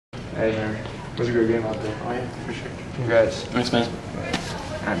Hey, man. It was a good game out there. Oh, yeah, for sure. Congrats. Thanks, man.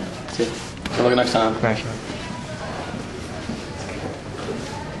 All right, see you. Good luck next time. Thanks, man.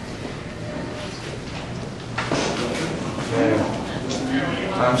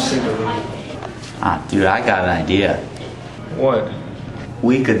 Man, I'm sick of losing. Ah, dude, I got an idea. What?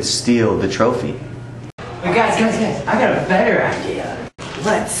 We could steal the trophy. But guys, I got a better idea.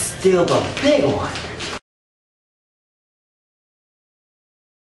 Let's steal the big one.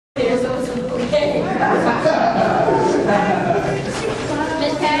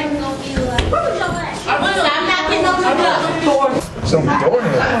 Some door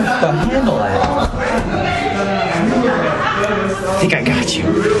The handle I think I got you.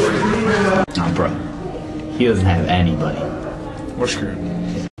 Oh, bro. He doesn't have anybody. We're screwed.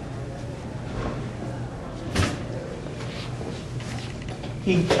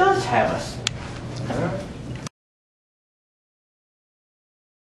 He does have us.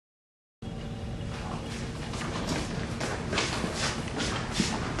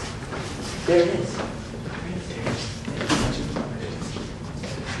 There it is.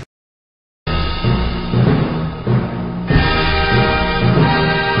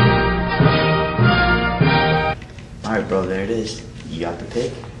 Alright, bro, there it is. You got the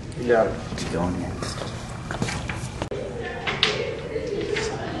pick? You got it. Let's go in there.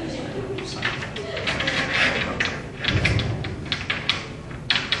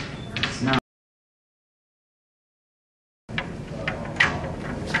 It's not.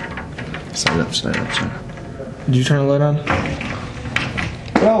 Set it up. Did you turn the light on?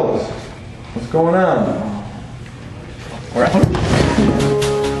 Fellas, what's going on? We're out.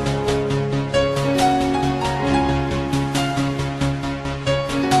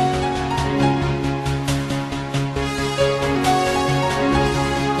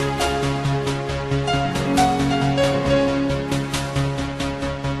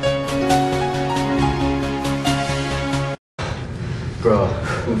 Bro,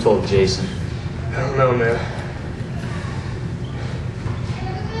 who told Jason? I don't know, man.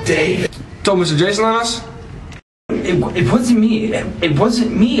 Dave. Told Mr. Jason on us? It wasn't me. It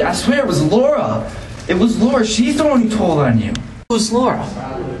wasn't me. I swear it was Laura. It was Laura. She's the one who told on you. Who's Laura?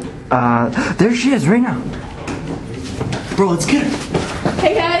 There she is right now. Bro, let's get her.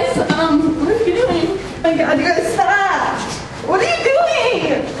 Hey guys, what are you doing? Oh my god, you gotta stop! What are you doing?